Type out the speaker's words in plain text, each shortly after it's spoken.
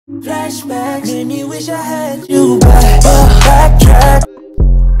Flashbacks made me wish I had you back. Backtrack.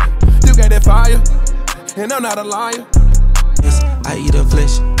 You got that fire, and I'm not a liar. Yes, I eat a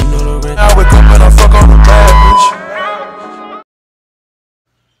flesh, you know the rent. I wake up and I fuck on the bad bitch.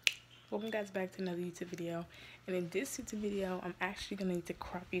 Welcome guys back to another YouTube video, and in this YouTube video I'm actually gonna need to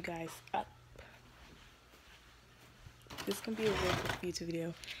crop you guys up. This is gonna be a real quick YouTube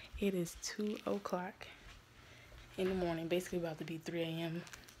video. It is 2 o'clock in the morning, basically about to be 3 a.m.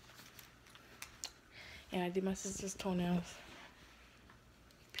 and I did my sister's toenails.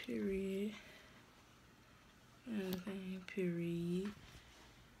 Period. You know what I'm saying? Period.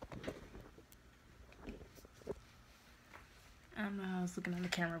 I don't know how I was looking on the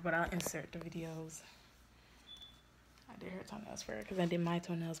camera, but I'll insert the videos. I did her toenails for her because I did my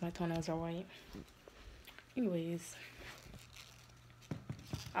toenails. My toenails are white. Anyways,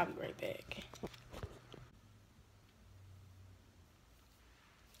 I'll be right back.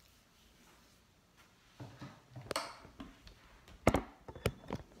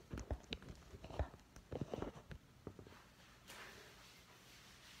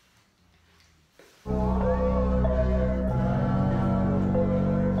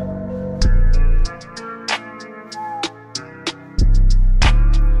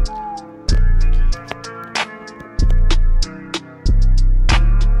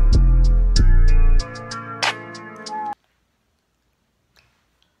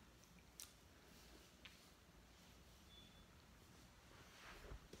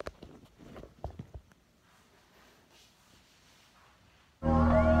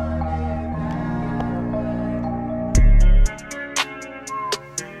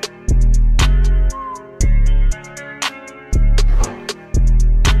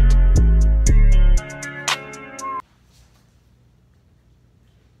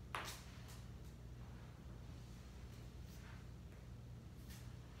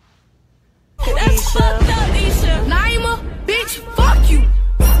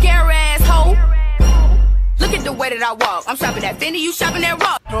 Way that I walk, I'm shopping at Fendi, you shopping at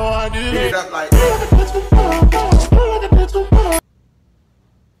Rock. No, I did it up like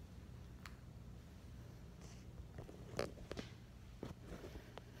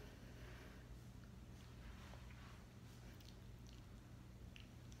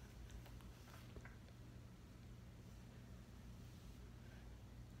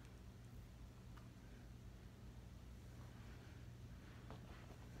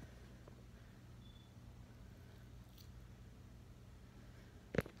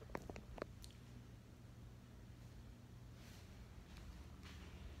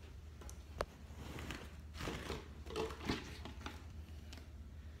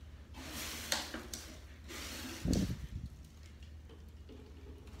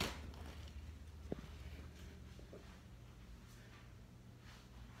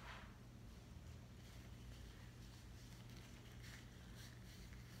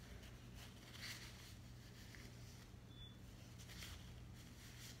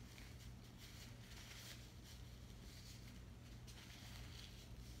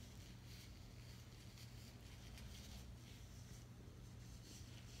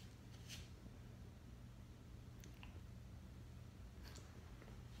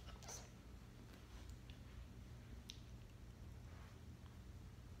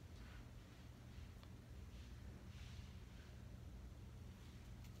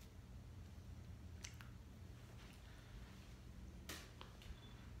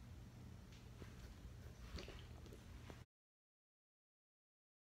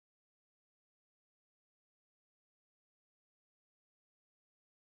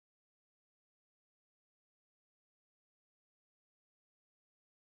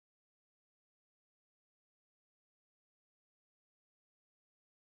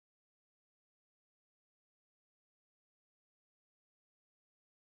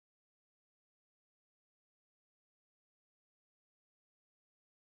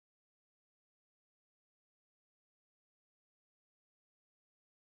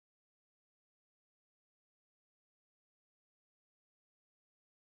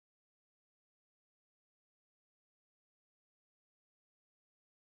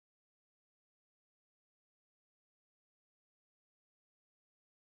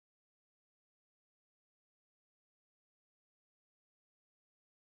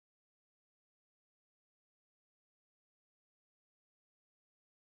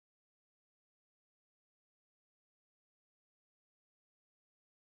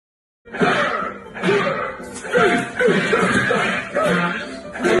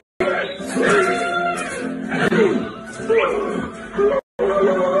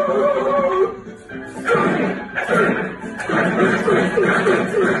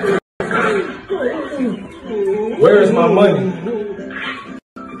money.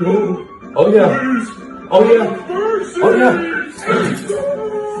 Oh yeah. Oh yeah. Oh yeah.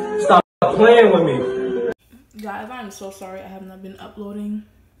 Stop playing with me. Guys, I'm so sorry I have not been uploading.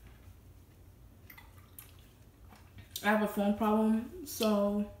 I have a phone problem,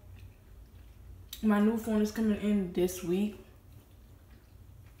 so my new phone is coming in this week.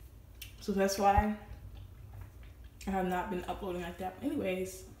 So that's why I have not been uploading like that. But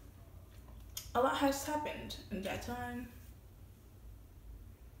anyways, a lot has happened in that time.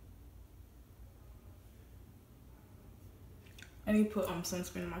 I need to put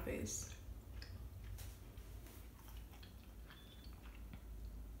sunscreen on my face.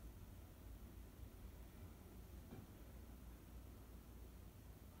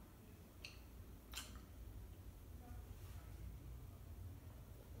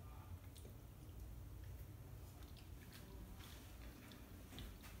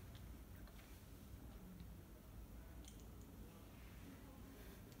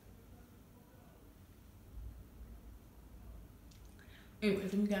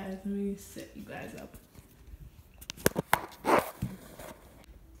 Anyways, let me set you guys up.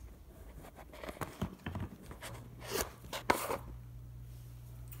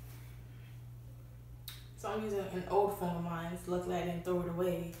 So I'm using an old phone of mine. So luckily I didn't throw it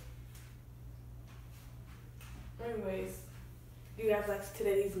away. Anyways, do you guys like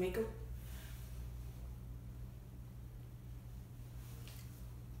today's makeup?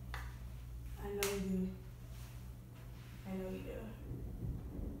 I know you do. I know you do.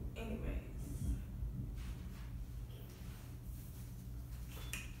 Anyways.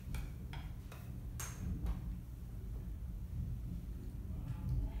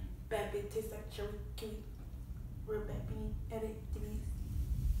 Bad bitch tastes like cherry kiwi. Real bad beanie. Edit these.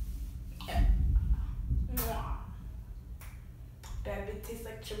 Yeah. Bad bitch tastes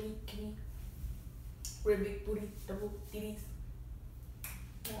like cherry kiwi. Real big booty. Double titties.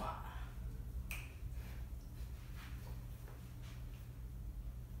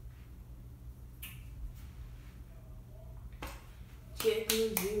 Check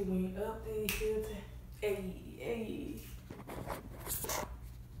this view when up the hill. Hey, hey.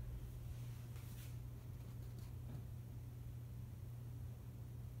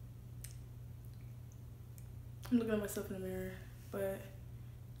 I'm looking at myself in the mirror, but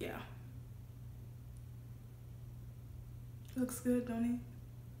yeah. Looks good, don't it?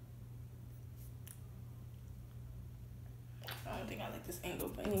 I don't think I like this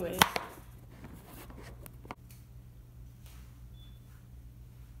angle, but anyway.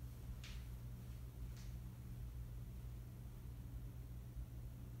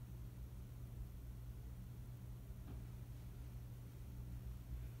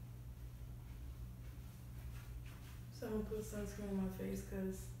 So I'm gonna put sunscreen on my face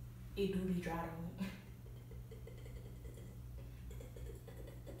because it do be dry though.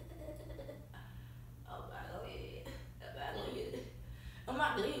 I'm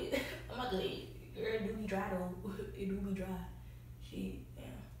not glad. Girl, it do be dry though. It do be dry. Shit, damn.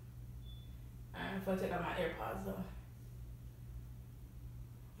 Alright, if I take out my AirPods though.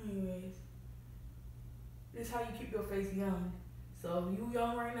 Anyways, this is how you keep your face young. So if you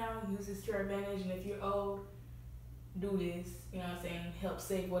young right now, use this to your advantage, and if you're old, do this. You know what I'm saying? Help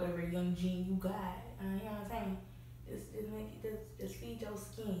save whatever young gene you got. You know what I'm saying? Just make it. Just feed your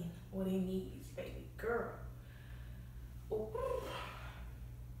skin what it needs, baby girl. Ooh.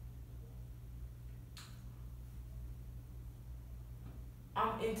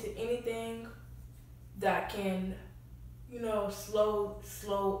 I'm into anything that can, you know,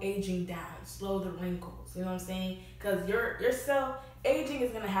 slow aging down, slow the wrinkles. You know what I'm saying? Because your cell aging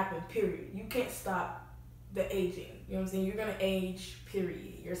is gonna happen. Period. You can't stop the aging. You know what I'm saying? You're gonna age.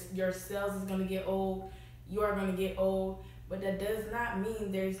 Period. Your cells is gonna get old. You are gonna get old. But that does not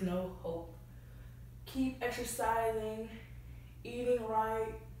mean there's no hope. Keep exercising, eating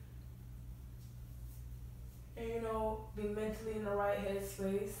right, and you know, be mentally in the right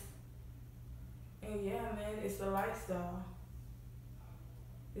headspace. And yeah, man, it's a lifestyle.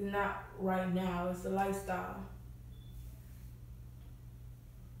 It's not right now, it's a lifestyle.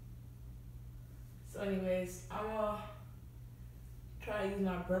 So anyways, I'm gonna try to use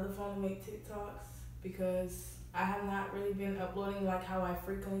my brother's phone to make TikToks because I have not really been uploading like how I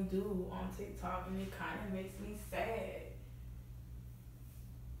frequently do on TikTok, and it kind of makes me sad.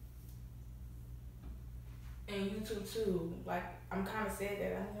 And YouTube too. Like, I'm kind of sad that, you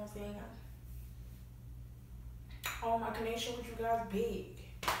know what I'm saying? All my connection with you guys big.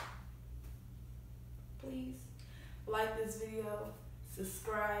 Please like this video,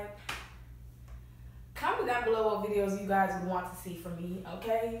 subscribe, comment down below what videos you guys would want to see from me,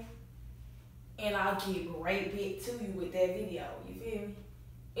 okay? and I'll get right back to you with that video. You feel me?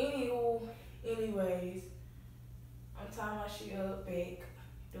 Anywho, anyways, I'm tying my shit up back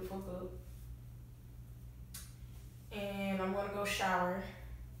the fuck up. And I'm gonna go shower.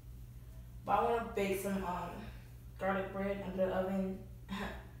 But I wanna bake some garlic bread under the oven.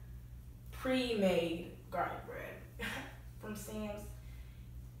 Pre-made garlic bread from Sam's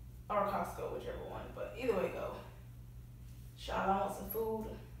or Costco, whichever one. But either way go. Shout out, I want some food.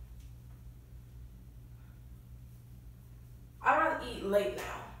 I'd rather eat late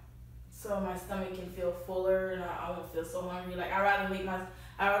now, so my stomach can feel fuller and I won't feel so hungry. Like I'd rather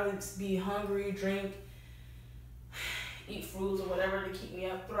be hungry, drink, eat fruits or whatever to keep me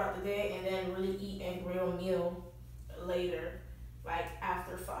up throughout the day, and then really eat a real meal later, like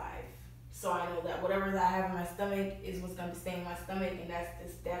after 5. So I know that whatever I have in my stomach is what's gonna be staying in my stomach, and that's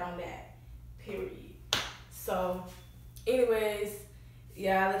just that on that. Period. So, anyways,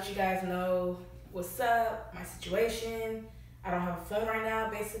 yeah, I'll let you guys know what's up, my situation. I don't have a phone right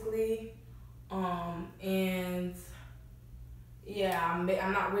now, basically, and yeah, I'm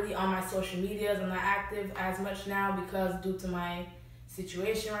not really on my social medias. I'm not active as much now because due to my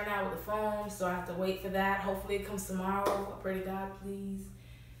situation right now with the phone, so I have to wait for that. Hopefully it comes tomorrow. I pray to God, please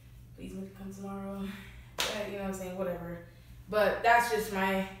make it come tomorrow. But, you know what I'm saying, whatever. But that's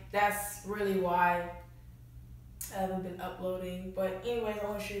really why I haven't been uploading. But anyways, I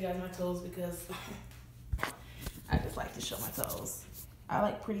want to show you guys my toes because I just like to show my toes. I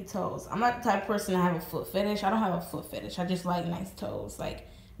like pretty toes. I'm not the type of person to have a foot fetish. I don't have a foot fetish. I just like nice toes, like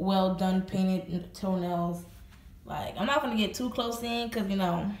well done painted toenails. Like I'm not gonna get too close in because you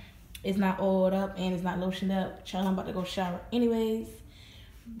know it's not oiled up and it's not lotioned up. Child, I'm about to go shower anyways.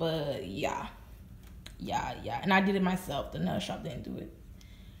 But yeah, and I did it myself. The nail shop didn't do it.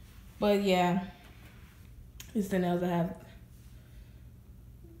 But yeah, it's the nails I have.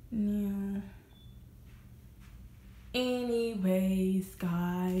 Yeah. Anyways,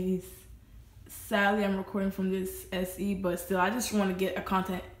 guys, sadly I'm recording from this SE, but still I just want to get a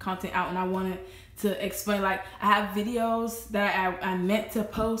content out, and I wanted to explain, like, I have videos that I meant to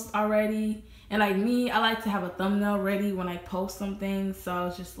post already, and like me, I like to have a thumbnail ready when I post something, so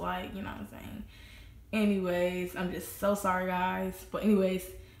it's just like, you know what I'm saying. Anyways, I'm just so sorry, guys. But anyways,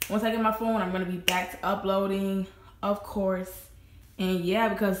 once I get my phone, I'm gonna be back to uploading, of course. And yeah,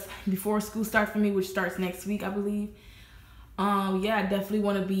 because before school starts for me, which starts next week, I believe, yeah, I definitely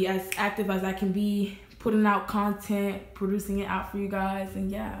want to be as active as I can be, putting out content, producing it out for you guys. And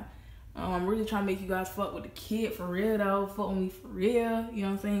yeah, I'm really trying to make you guys fuck with the kid for real though, fuck with me for real, you know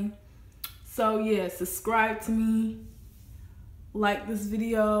what I'm saying? So yeah, subscribe to me, like this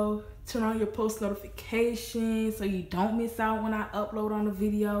video, turn on your post notifications so you don't miss out when I upload on the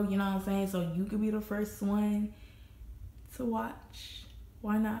video, you know what I'm saying? So you could be the first one to watch.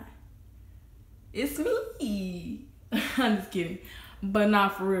 Why not? It's me. I'm just kidding, but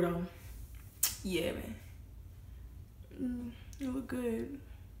not for real though. Yeah, man. You look good.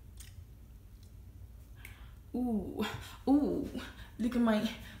 Ooh, look at my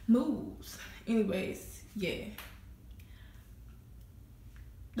moves. Anyways, yeah,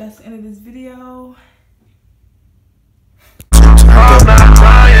 that's the end of this video.